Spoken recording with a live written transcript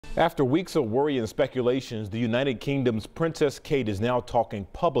After weeks of worry and speculations, the United Kingdom's Princess Kate is now talking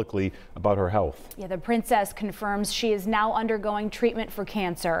publicly about her health. Yeah, the princess confirms she is now undergoing treatment for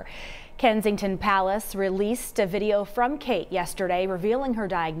cancer. Kensington Palace released a video from Kate yesterday revealing her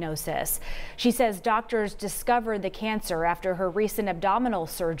diagnosis. She says doctors discovered the cancer after her recent abdominal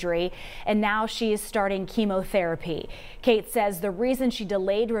surgery, and now she is starting chemotherapy. Kate says the reason she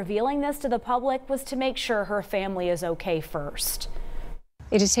delayed revealing this to the public was to make sure her family is okay first.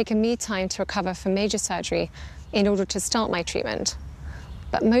 It has taken me time to recover from major surgery in order to start my treatment.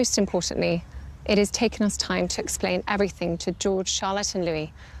 But most importantly, it has taken us time to explain everything to George, Charlotte and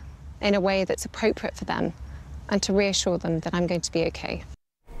Louis in a way that's appropriate for them and to reassure them that I'm going to be okay.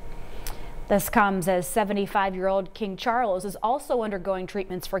 This comes as 75-year-old King Charles is also undergoing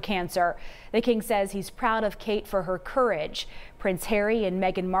treatments for cancer. The king says he's proud of Kate for her courage. Prince Harry and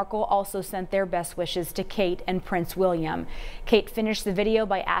Meghan Markle also sent their best wishes to Kate and Prince William. Kate finished the video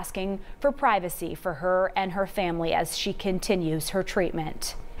by asking for privacy for her and her family as she continues her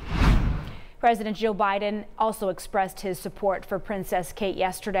treatment. President Joe Biden also expressed his support for Princess Kate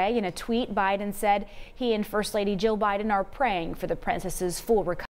yesterday. In a tweet, Biden said he and First Lady Jill Biden are praying for the princess's full recovery.